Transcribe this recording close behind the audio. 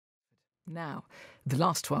Now, the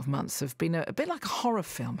last 12 months have been a bit like a horror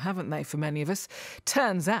film, haven't they, for many of us?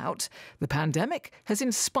 Turns out the pandemic has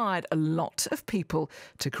inspired a lot of people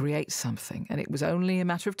to create something, and it was only a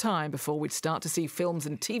matter of time before we'd start to see films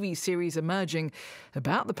and TV series emerging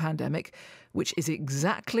about the pandemic, which is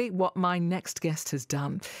exactly what my next guest has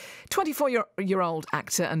done. 24-year-old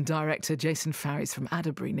actor and director Jason Farries from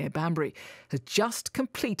Adderbury near Banbury has just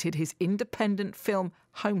completed his independent film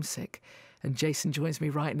Homesick. And Jason joins me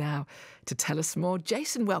right now to tell us more.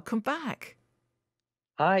 Jason, welcome back.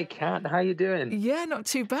 Hi, Kat. How you doing? Yeah, not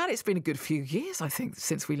too bad. It's been a good few years, I think,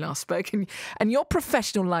 since we last spoke. And your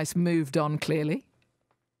professional life's moved on, clearly.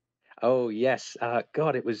 Oh, yes.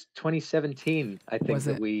 God, it was 2017, I think, Was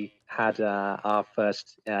that it? we had our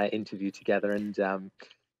first interview together, and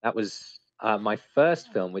that was my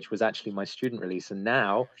first film, which was actually my student release. And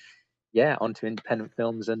now, yeah, on to independent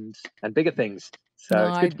films and bigger things. So No,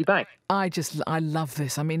 it's good to be back. I love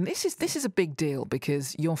this. I mean, this is a big deal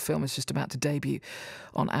because your film is just about to debut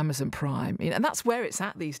on Amazon Prime, and that's where it's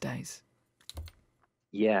at these days.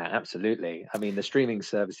 Yeah, absolutely. I mean, the streaming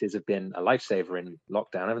services have been a lifesaver in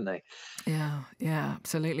lockdown, haven't they? Yeah, yeah,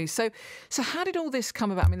 absolutely. So how did all this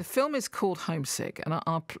come about? I mean, the film is called Homesick, and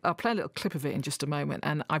I'll play a little clip of it in just a moment.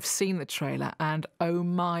 And I've seen the trailer, and oh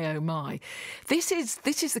my, this is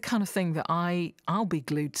the kind of thing that I'll be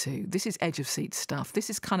glued to. This is edge of seat stuff. This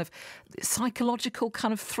is kind of psychological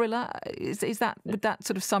kind of thriller. Is that would that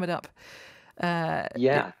sort of sum it up uh, i-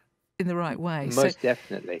 Yeah, in the right way? So most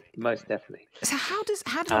definitely. Most definitely. so how does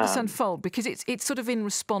all this Um, unfold? Because it's sort of in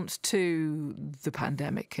response to the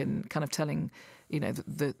pandemic and kind of telling,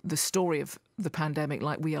 the story of the pandemic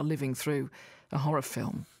like we are living through a horror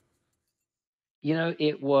film.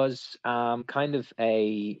 It was kind of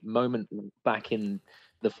a moment back in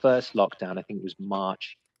the first lockdown. I think it was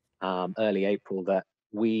March, early April, that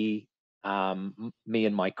me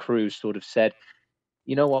and my crew sort of said,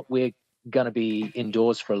 you know what, we're going to be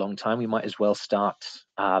indoors for a long time. We might as well start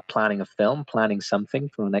planning a film, planning something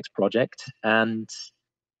for our next project. And,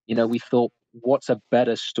 we thought, what's a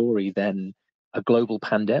better story than a global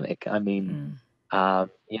pandemic? I mean,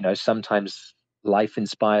 Mm. sometimes life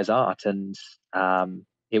inspires art, and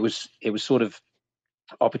it was sort of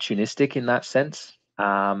opportunistic in that sense.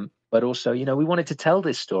 But also, we wanted to tell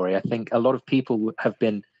this story. I think a lot of people have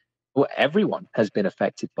been, well, everyone has been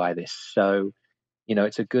affected by this. So,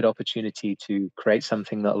 it's a good opportunity to create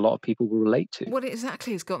something that a lot of people will relate to. Well,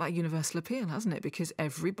 exactly. It's got that universal appeal, hasn't it? Because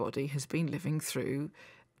everybody has been living through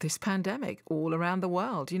this pandemic all around the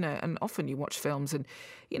world, and often you watch films and,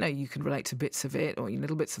 you can relate to bits of it or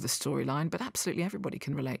little bits of the storyline, but absolutely everybody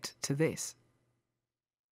can relate to this.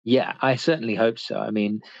 Yeah, I certainly hope so. I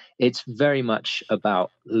mean, it's very much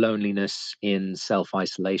about loneliness in self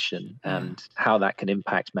isolation Yeah. and how that can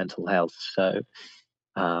impact mental health. So,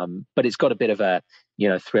 but it's got a bit of a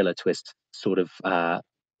thriller twist sort of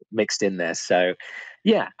mixed in there. So,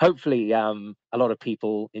 yeah, hopefully a lot of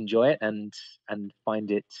people enjoy it and find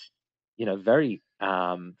it very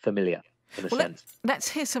familiar in a Well, sense. let's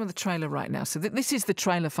hear some of the trailer right now. So this is the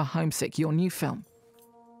trailer for Homesick, your new film.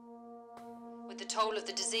 With the toll of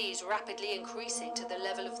the disease rapidly increasing to the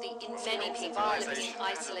level of the many people violently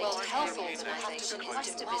isolated. World Health Organization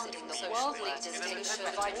is demanding the world leaders take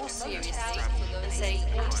COVID more seriously and say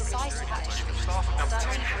more decisive action.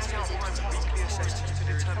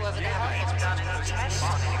 However, the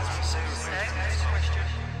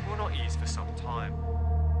Will not ease for some time.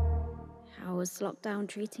 How was lockdown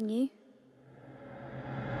treating you?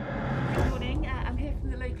 Good morning. I'm here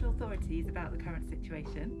from the local authorities about the current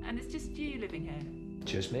situation, and it's just you living here.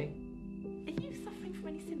 Just me? Are you suffering from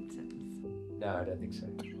any symptoms? No, I don't think so.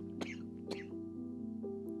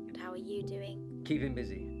 And how are you doing? Keeping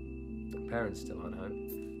busy. Parents still aren't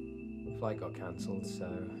home. Flight got cancelled,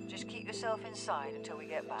 so... Just keep yourself inside until we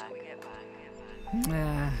get back.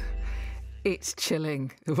 Yeah. It's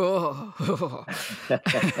chilling. Oh,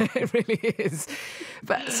 it really is.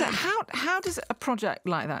 But so how does a project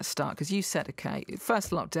like that start? Because you said, okay, first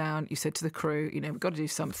lockdown, you said to the crew, we've got to do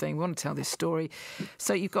something. We want to tell this story.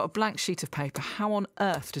 So you've got a blank sheet of paper. How on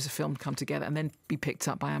earth does a film come together and then be picked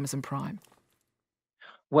up by Amazon Prime?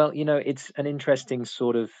 Well, it's an interesting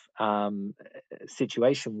sort of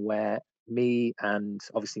situation where me and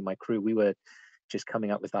obviously my crew, we were just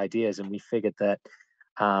coming up with ideas, and we figured that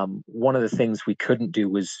one of the things we couldn't do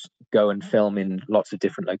was go and film in lots of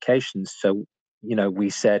different locations. So, we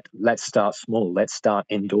said, let's start small. Let's start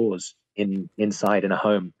indoors, inside in a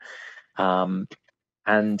home. Um,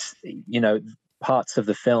 and parts of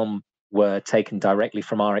the film were taken directly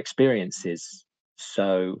from our experiences.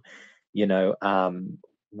 So, you know, um,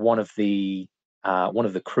 one of the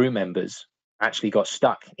crew members actually got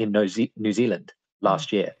stuck in New Zealand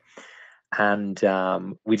last year. And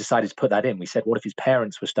we decided to put that in. We said, what if his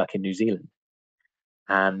parents were stuck in New Zealand?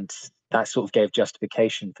 And that sort of gave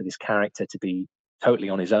justification for this character to be totally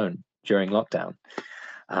on his own during lockdown.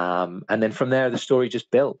 And then from there, the story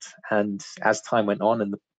just built. And as time went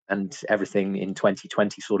on and everything in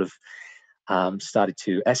 2020 sort of started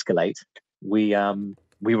to escalate, we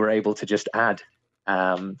were able to just add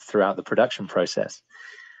throughout the production process.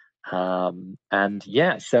 And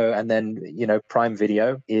yeah, so, and then, you know, Prime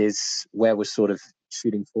Video is where we're sort of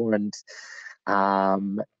shooting for. And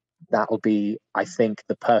that will be, I think,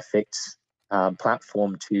 the perfect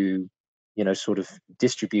platform to, you know, sort of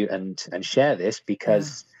distribute and share this,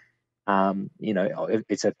 because you know,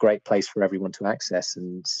 it's a great place for everyone to access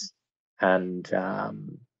and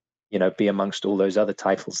you know, be amongst all those other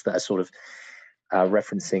titles that are sort of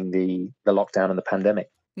referencing the lockdown and the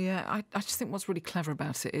pandemic. Yeah, I just think what's really clever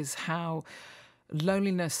about it is how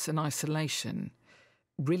loneliness and isolation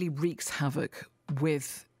really wreaks havoc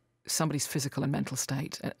with somebody's physical and mental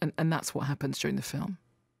state. And that's what happens during the film.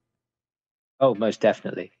 Oh, most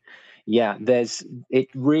definitely. Yeah, it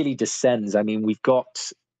really descends. I mean, we've got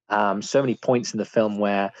so many points in the film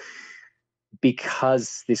where,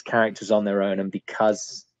 because this character's on their own and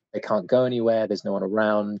because they can't go anywhere, there's no one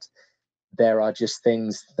around, there are just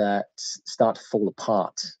things that start to fall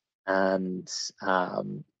apart. And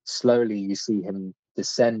slowly you see him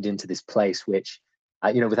descend into this place, which,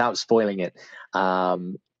 you know, without spoiling it,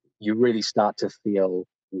 you really start to feel,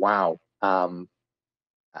 wow,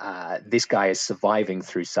 this guy is surviving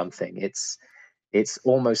through something. It's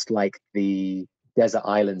almost like the desert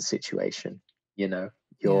island situation. You know,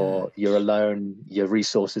 you're alone, your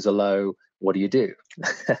resources are low. What do you do?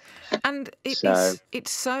 And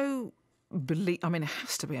it's so I mean, it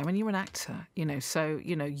has to be. I mean, you're an actor, you know, so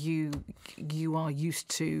you know you are used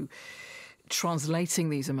to translating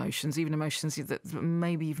these emotions, even emotions that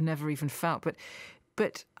maybe you've never even felt.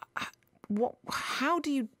 But how do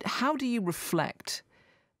you reflect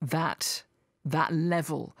that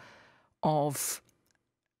level of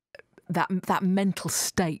that mental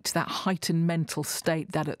state, that heightened mental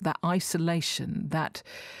state, that isolation, that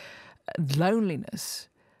loneliness?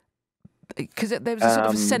 Because there was a sort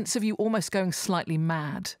of a sense of you almost going slightly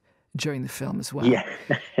mad during the film as well. Yeah.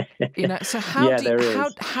 You know, so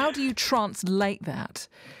how do you translate that?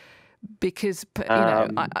 Because, you know,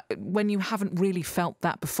 when you haven't really felt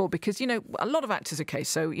that before, because, you know, a lot of actors, okay,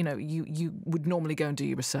 so, you know, you would normally go and do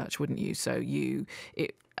your research, wouldn't you? So you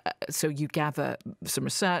gather some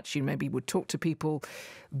research, you maybe would talk to people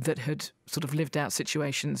that had sort of lived out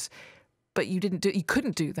situations, but you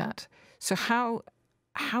couldn't do that. So how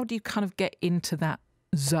do you kind of get into that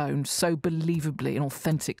zone so believably and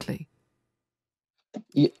authentically?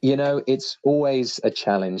 You know, it's always a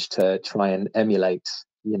challenge to try and emulate,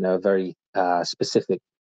 you know, a very specific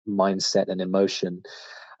mindset and emotion.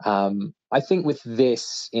 I think with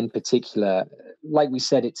this in particular, like we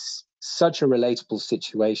said, it's such a relatable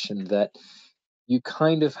situation that you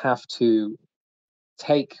kind of have to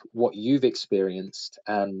take what you've experienced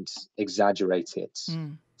and exaggerate it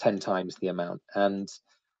 10 times the amount. And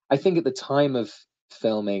I think at the time of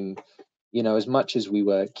filming, you know, as much as we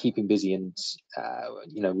were keeping busy and,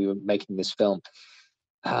 you know, we were making this film,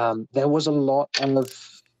 there was a lot of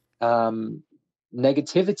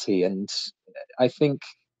negativity. And I think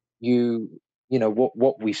you know,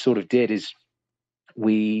 what we sort of did is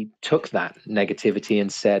we took that negativity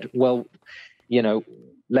and said, well, you know,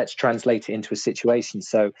 let's translate it into a situation.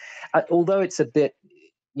 So although it's a bit,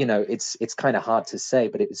 you know, it's kind of hard to say,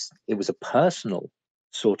 but it was a personal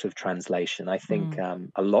sort of translation. I think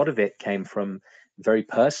a lot of it came from very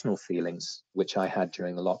personal feelings which I had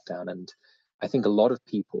during the lockdown, and I think a lot of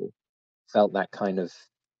people felt that kind of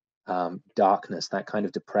darkness, that kind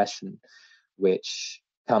of depression, which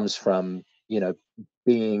comes from, you know,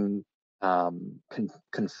 being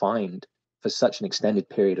confined for such an extended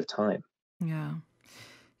period of time. Yeah.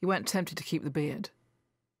 You weren't tempted to keep the beard?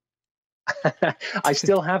 I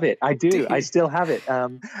still have it. I do. I still have it.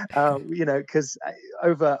 You know, because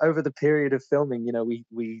over the period of filming, you know,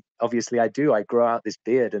 we obviously I grow out this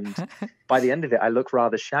beard, and by the end of it, I look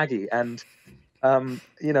rather shaggy. And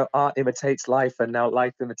you know, art imitates life, and now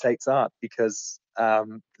life imitates art, because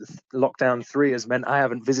lockdown 3 has meant I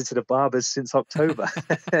haven't visited a barber since October.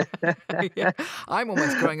 Yeah. I'm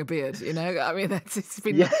almost growing a beard, you know. I mean, it's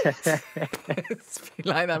been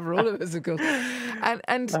like that for all of us, of course.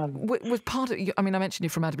 And was part of, I mean, I mentioned you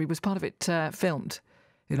from Adderby, was part of it filmed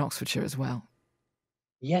in Oxfordshire as well?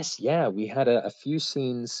 Yes, yeah. We had a few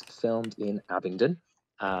scenes filmed in Abingdon,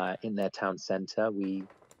 in their town centre. We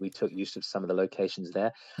we took use of some of the locations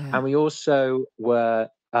there. Yeah. And we also were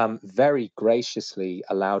very graciously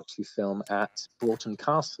allowed to film at Broughton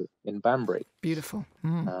Castle in Banbury. Beautiful.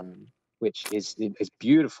 Which is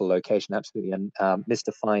beautiful location, absolutely. And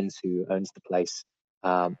Mr. Fines, who owns the place,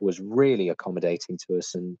 was really accommodating to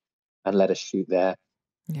us and let us shoot there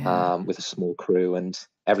with a small crew and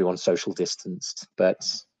everyone social distanced. But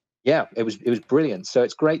yeah, it was brilliant. So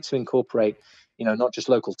it's great to incorporate, not just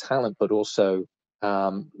local talent, but also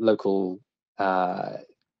local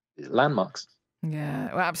landmarks. Yeah,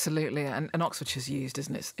 well, absolutely. And Oxfordshire's used,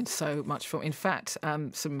 isn't it, in so much film. In fact,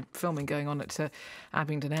 some filming going on at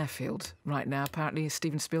Abingdon Airfield right now. Apparently,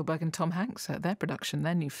 Steven Spielberg and Tom Hanks, their production,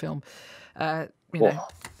 their new film. Well,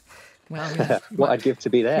 what I'd give to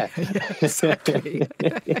be there. Yeah, exactly.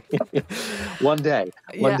 One day.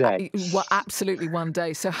 Well, absolutely one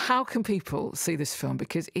day. So how can people see this film?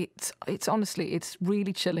 Because it's honestly, it's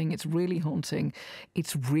really chilling. It's really haunting.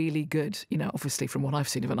 It's really good. Obviously from what I've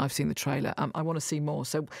seen of it, and I've seen the trailer. I want to see more.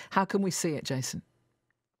 So how can we see it, Jason?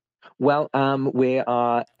 Well, we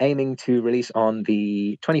are aiming to release on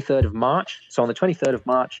the 23rd of March. So on the 23rd of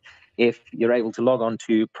March, if you're able to log on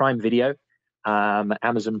to Prime Video,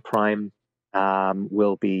 Amazon Prime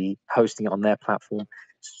will be hosting it on their platform.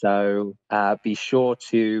 So be sure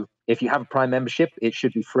to, if you have a Prime membership, it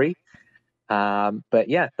should be free. But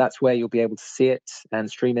yeah, that's where you'll be able to see it and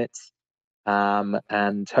stream it.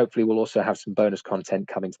 And hopefully we'll also have some bonus content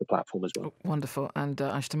coming to the platform as well. Oh, wonderful. And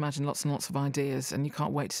I should imagine lots and lots of ideas, and you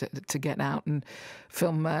can't wait to get out and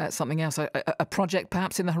film something else. A project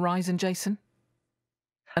perhaps in the horizon, Jason?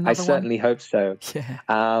 I certainly hope so.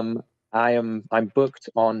 Yeah. I'm booked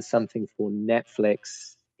on something for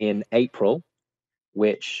Netflix in April,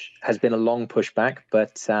 which has been a long pushback,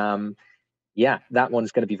 but yeah, that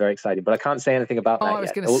one's going to be very exciting. But I can't say anything about that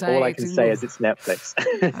yet. All I can say is it's Netflix.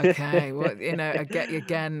 Okay, well, I get you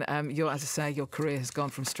again. As I say, your career has gone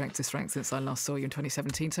from strength to strength since I last saw you in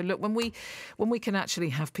 2017. So look, when we can actually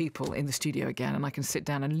have people in the studio again, and I can sit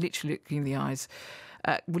down and literally look you in the eyes,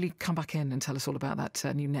 will you come back in and tell us all about that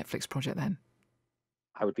new Netflix project then?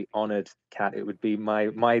 I would be honoured, Kat. It would be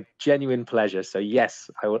my genuine pleasure. So yes,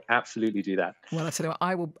 I will absolutely do that. Well, I tell you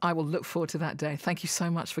what, I will look forward to that day. Thank you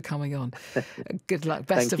so much for coming on. Good luck.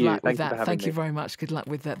 Best of luck with that. Thank you very much. Good luck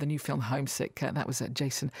with the new film Homesick. That was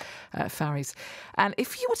Jason Farries. And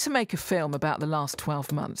if you were to make a film about the last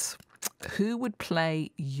 12 months, who would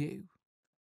play you?